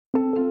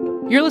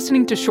You're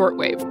listening to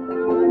Shortwave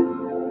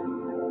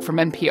from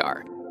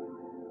NPR.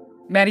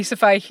 Maddie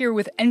Sofia here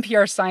with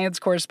NPR science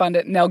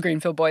correspondent Nell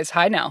Greenfield-Boyce.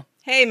 Hi, Nell.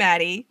 Hey,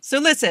 Maddie. So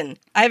listen,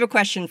 I have a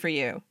question for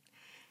you.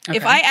 Okay.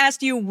 If I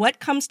asked you what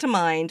comes to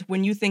mind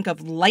when you think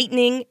of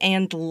lightning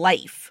and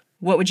life,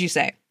 what would you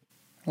say?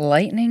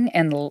 Lightning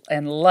and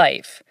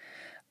life.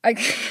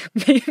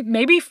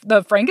 Maybe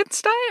the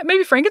Frankenstein?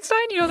 Maybe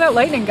Frankenstein? You know, that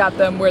lightning got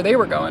them where they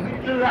were going.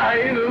 It's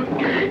alive!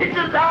 It's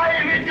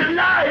alive! It's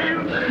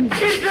alive!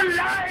 It's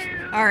alive!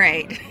 All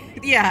right.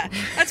 Yeah,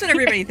 that's what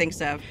everybody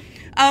thinks of.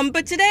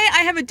 But today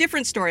I have a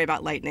different story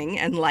about lightning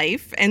and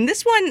life. And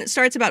this one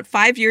starts about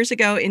 5 years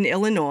ago in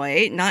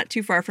Illinois, not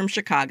too far from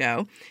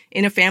Chicago,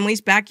 in a family's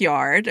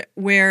backyard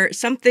where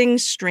something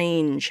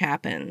strange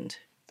happened.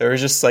 There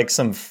was just like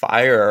some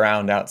fire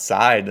around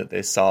outside that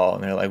they saw.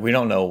 And they're like, we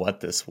don't know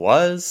what this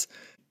was,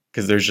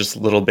 because there's just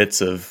little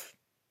bits of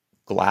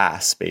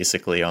glass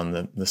basically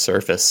on the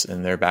surface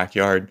in their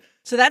backyard.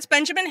 So that's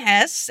Benjamin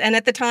Hess. And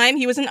at the time,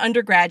 he was an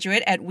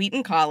undergraduate at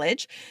Wheaton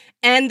College.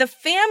 And the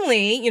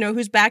family,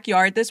 whose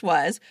backyard this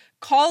was,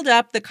 called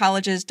up the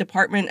college's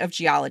Department of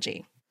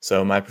Geology.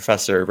 So my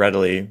professor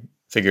readily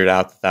figured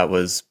out that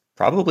was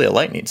probably a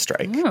lightning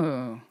strike.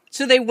 Ooh.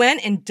 So they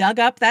went and dug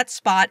up that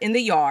spot in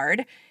the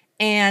yard.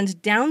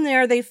 And down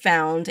there, they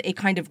found a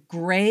kind of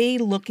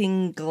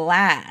gray-looking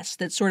glass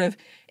that sort of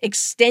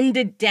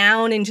extended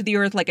down into the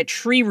earth like a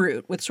tree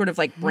root with sort of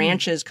like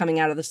branches coming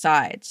out of the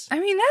sides. I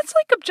mean, that's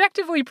like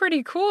objectively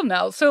pretty cool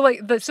now. So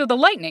the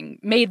lightning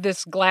made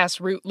this glass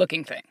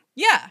root-looking thing.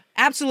 Yeah,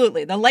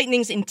 absolutely. The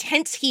lightning's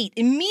intense heat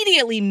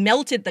immediately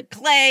melted the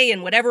clay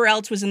and whatever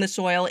else was in the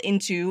soil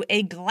into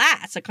a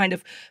glass, a kind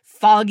of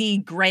foggy,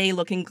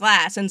 gray-looking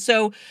glass. And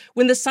so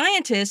when the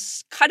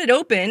scientists cut it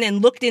open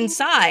and looked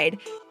inside,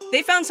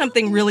 they found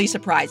something really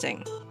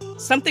surprising.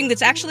 Something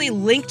that's actually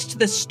linked to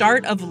the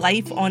start of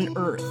life on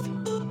Earth.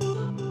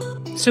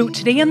 So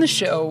today on the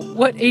show,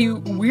 what a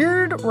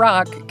weird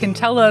rock can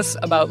tell us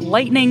about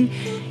lightning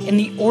and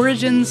the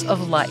origins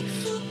of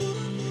life.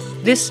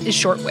 This is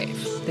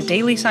Shortwave, the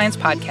daily science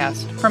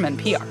podcast from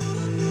NPR.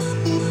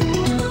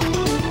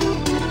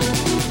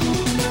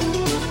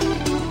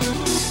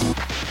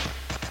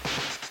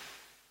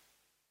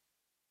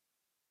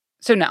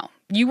 So now,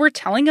 you were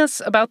telling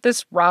us about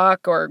this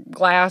rock or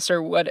glass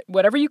or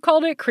whatever you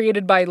called it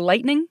created by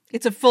lightning?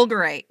 It's a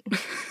fulgurite.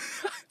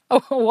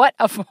 Oh, what?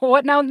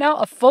 What now?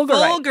 A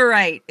fulgurite?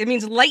 Fulgurite. It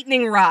means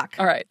lightning rock.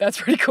 All right, that's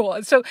pretty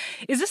cool. So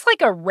is this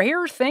like a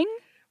rare thing?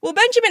 Well,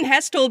 Benjamin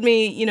Hess told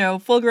me,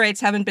 fulgurites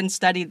haven't been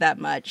studied that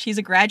much. He's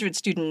a graduate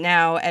student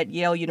now at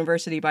Yale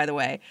University, by the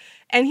way.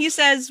 And he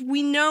says,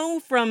 we know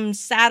from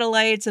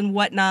satellites and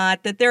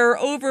whatnot that there are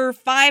over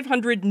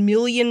 500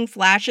 million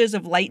flashes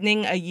of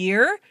lightning a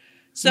year.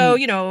 So,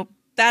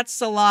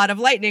 that's a lot of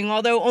lightning,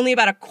 although only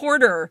about a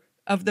quarter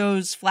of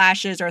those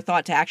flashes are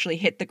thought to actually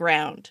hit the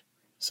ground.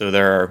 So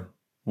there are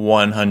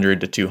 100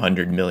 to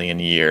 200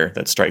 million a year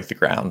that strike the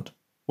ground,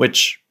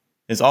 which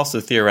is also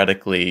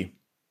theoretically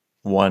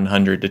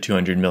 100 to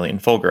 200 million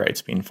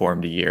fulgurites being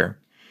formed a year.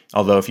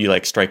 Although if you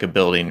strike a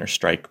building or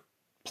strike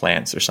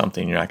plants or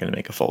something, you're not going to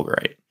make a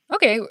fulgurite.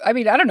 Okay, I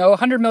mean, I don't know,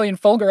 100 million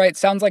fulgurites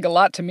sounds like a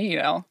lot to me,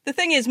 The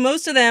thing is,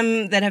 most of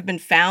them that have been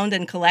found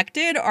and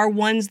collected are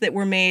ones that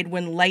were made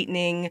when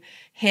lightning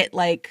hit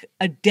like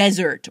a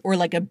desert or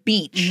like a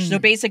beach. So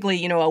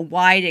basically, a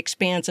wide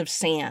expanse of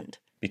sand.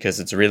 Because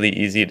it's really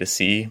easy to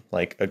see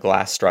like a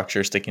glass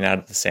structure sticking out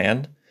of the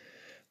sand.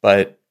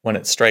 But when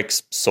it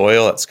strikes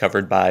soil that's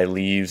covered by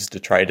leaves,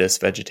 detritus,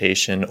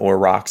 vegetation, or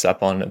rocks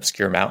up on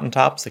obscure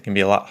mountaintops, it can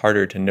be a lot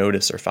harder to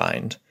notice or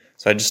find.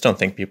 So I just don't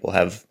think people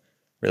have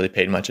really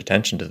paid much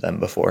attention to them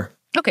before.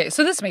 Okay,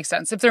 so this makes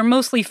sense. If they're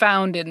mostly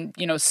found in,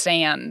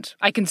 sand,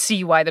 I can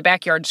see why the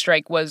backyard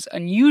strike was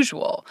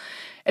unusual.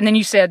 And then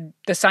you said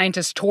the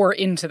scientists tore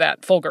into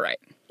that fulgurite.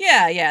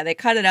 Yeah, they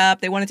cut it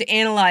up. They wanted to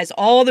analyze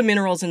all the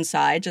minerals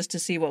inside just to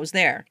see what was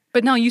there.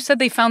 But no, you said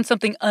they found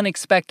something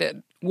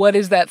unexpected. What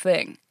is that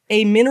thing?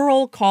 A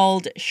mineral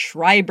called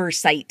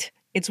schreibersite.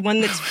 It's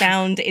one that's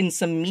found in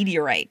some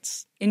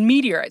meteorites. In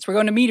meteorites. We're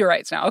going to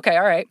meteorites now. Okay,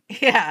 all right.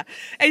 Yeah.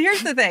 And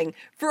here's the thing.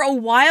 For a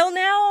while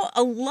now,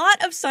 a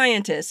lot of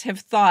scientists have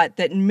thought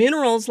that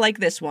minerals like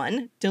this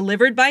one,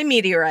 delivered by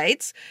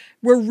meteorites,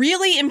 were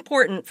really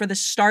important for the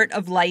start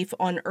of life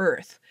on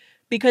Earth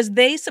because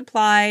they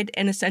supplied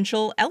an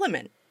essential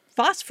element,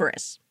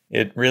 phosphorus.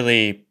 It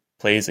really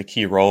plays a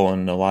key role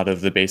in a lot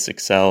of the basic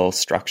cell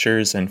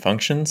structures and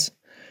functions.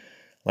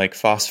 Like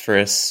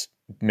phosphorus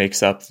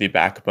makes up the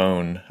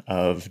backbone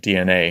of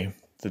DNA,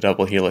 the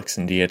double helix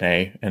in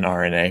DNA and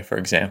RNA, for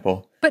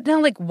example. But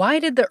now, why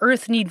did the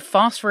Earth need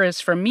phosphorus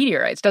from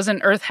meteorites?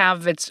 Doesn't Earth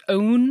have its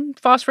own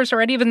phosphorus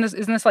already? Isn't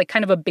this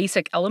kind of a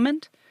basic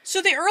element?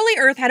 So the early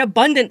Earth had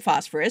abundant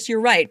phosphorus, you're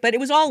right, but it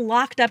was all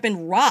locked up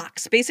in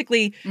rocks,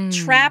 basically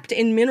trapped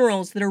in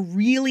minerals that are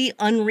really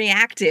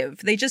unreactive.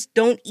 They just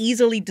don't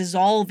easily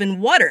dissolve in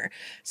water.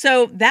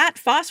 So that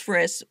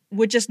phosphorus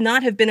would just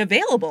not have been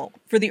available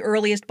for the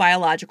earliest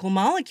biological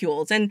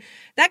molecules. And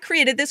that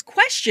created this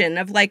question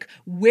of, like,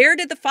 where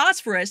did the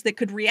phosphorus that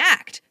could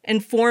react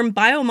and form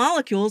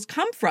biomolecules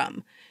come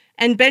from?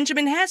 And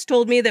Benjamin Hess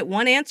told me that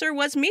one answer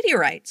was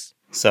meteorites.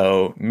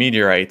 So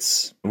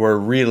meteorites were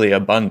really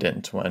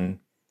abundant when,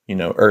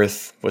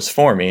 Earth was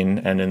forming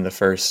and in the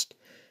first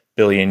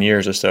billion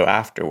years or so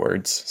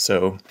afterwards.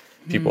 So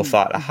people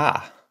thought,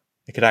 aha,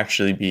 it could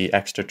actually be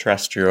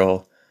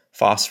extraterrestrial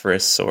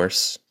phosphorus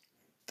source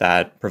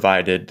that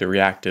provided the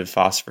reactive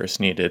phosphorus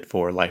needed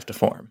for life to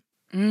form.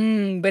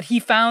 But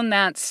he found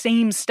that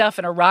same stuff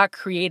in a rock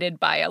created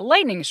by a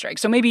lightning strike.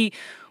 So maybe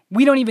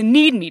we don't even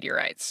need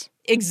meteorites.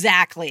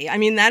 Exactly. I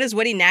mean, that is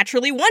what he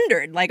naturally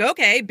wondered. Like,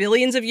 okay,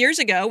 billions of years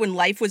ago when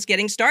life was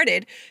getting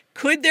started,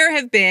 could there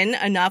have been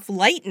enough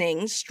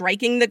lightning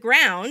striking the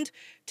ground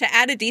to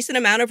add a decent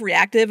amount of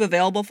reactive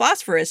available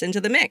phosphorus into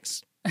the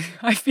mix?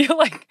 I feel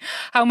like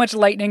how much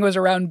lightning was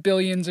around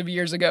billions of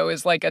years ago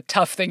is like a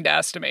tough thing to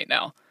estimate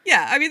now.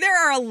 Yeah, I mean, there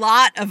are a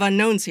lot of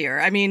unknowns here.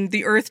 I mean,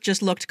 the Earth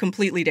just looked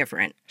completely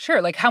different.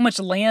 Sure, like how much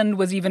land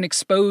was even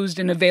exposed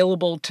and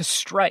available to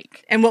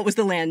strike? And what was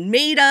the land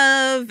made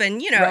of? And,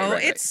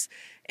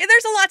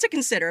 there's a lot to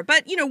consider.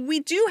 But, we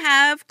do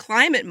have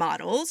climate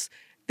models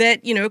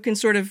that, can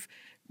sort of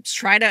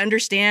try to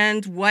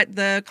understand what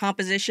the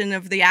composition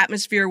of the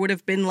atmosphere would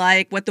have been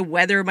like, what the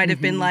weather might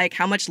have been like,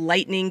 how much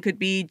lightning could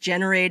be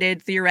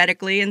generated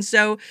theoretically. And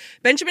so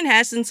Benjamin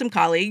Hess and some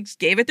colleagues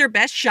gave it their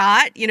best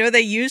shot. They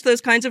used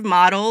those kinds of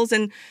models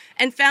and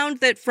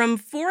found that from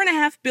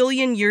 4.5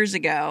 billion years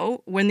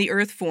ago, when the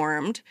Earth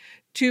formed,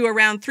 to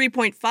around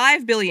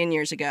 3.5 billion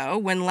years ago,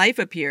 when life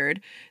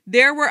appeared,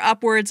 there were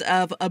upwards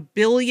of 1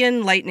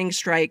 billion lightning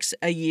strikes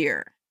a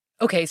year.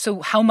 Okay, so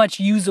how much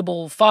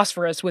usable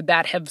phosphorus would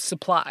that have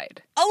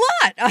supplied? A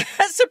lot.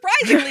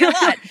 Surprisingly, a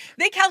lot.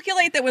 They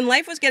calculate that when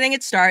life was getting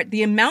its start,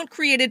 the amount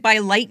created by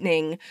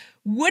lightning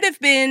would have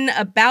been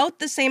about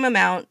the same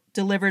amount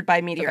delivered by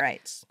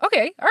meteorites.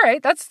 Okay, all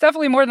right. That's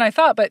definitely more than I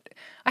thought, but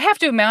I have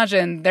to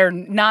imagine they're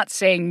not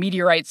saying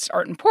meteorites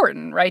aren't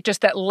important, right?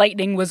 Just that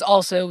lightning was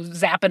also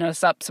zapping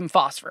us up some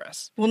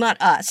phosphorus. Well, not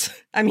us.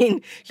 I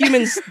mean,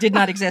 humans did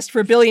not exist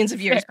for billions of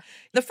years. Fair.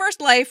 The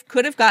first life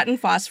could have gotten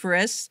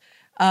phosphorus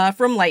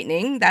from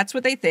lightning. That's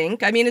what they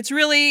think. I mean, it's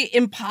really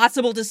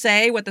impossible to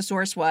say what the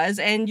source was.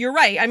 And you're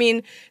right. I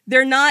mean,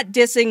 they're not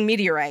dissing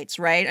meteorites,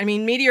 right? I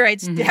mean,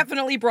 meteorites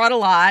definitely brought a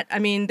lot. I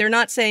mean, they're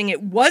not saying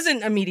it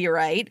wasn't a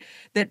meteorite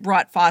that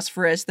brought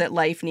phosphorus that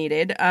life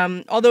needed.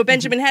 Although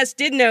Benjamin Hess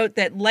did note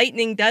that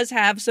lightning does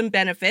have some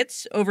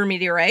benefits over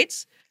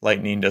meteorites.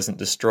 Lightning doesn't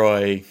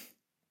destroy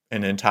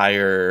an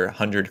entire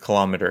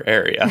 100-kilometer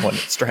area when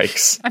it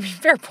strikes. I mean,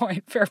 fair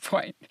point, fair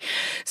point.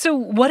 So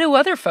what do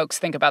other folks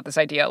think about this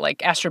idea, like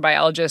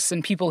astrobiologists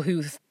and people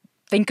who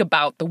think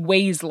about the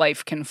ways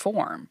life can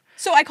form?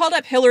 So I called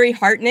up Hillary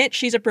Hartnett.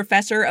 She's a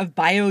professor of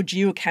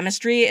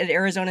biogeochemistry at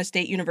Arizona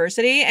State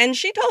University. And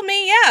she told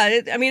me,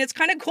 it's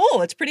kind of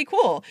cool. It's pretty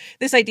cool.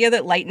 This idea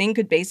that lightning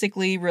could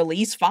basically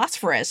release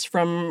phosphorus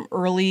from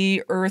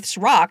early Earth's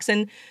rocks.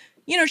 And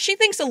she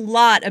thinks a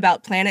lot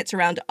about planets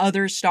around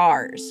other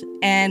stars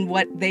and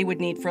what they would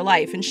need for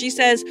life. And she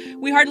says,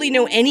 we hardly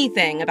know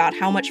anything about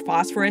how much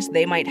phosphorus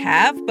they might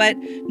have, but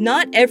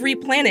not every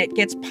planet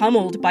gets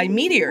pummeled by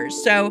meteors.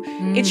 So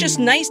it's just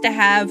nice to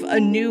have a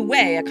new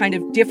way, a kind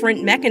of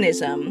different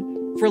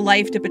mechanism for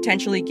life to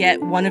potentially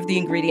get one of the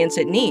ingredients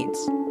it needs.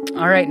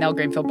 All right, Nell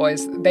Greenfield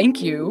boys,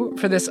 thank you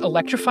for this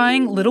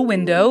electrifying little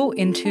window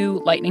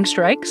into lightning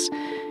strikes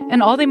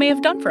and all they may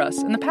have done for us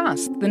in the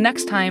past. The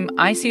next time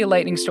I see a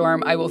lightning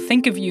storm, I will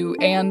think of you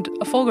and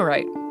a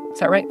fulgurite. Is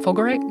that right?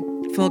 Fulgurite?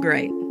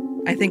 Fulgurite.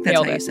 I think that's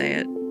how you say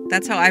it.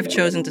 That's how I've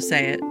chosen to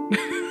say it.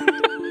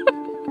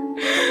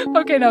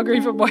 Okay, Nell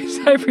Greenfield boys,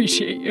 I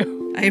appreciate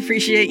you. I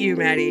appreciate you,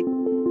 Maddie.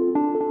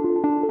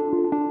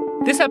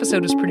 This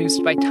episode was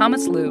produced by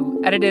Thomas Liu,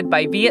 edited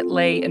by Viet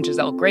Le and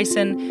Giselle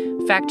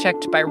Grayson,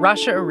 fact-checked by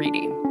Rasha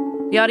Aridi.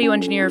 The audio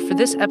engineer for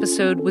this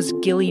episode was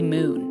Gilly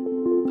Moon.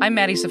 I'm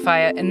Maddie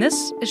Sofia, and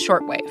this is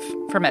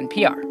Shortwave from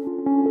NPR.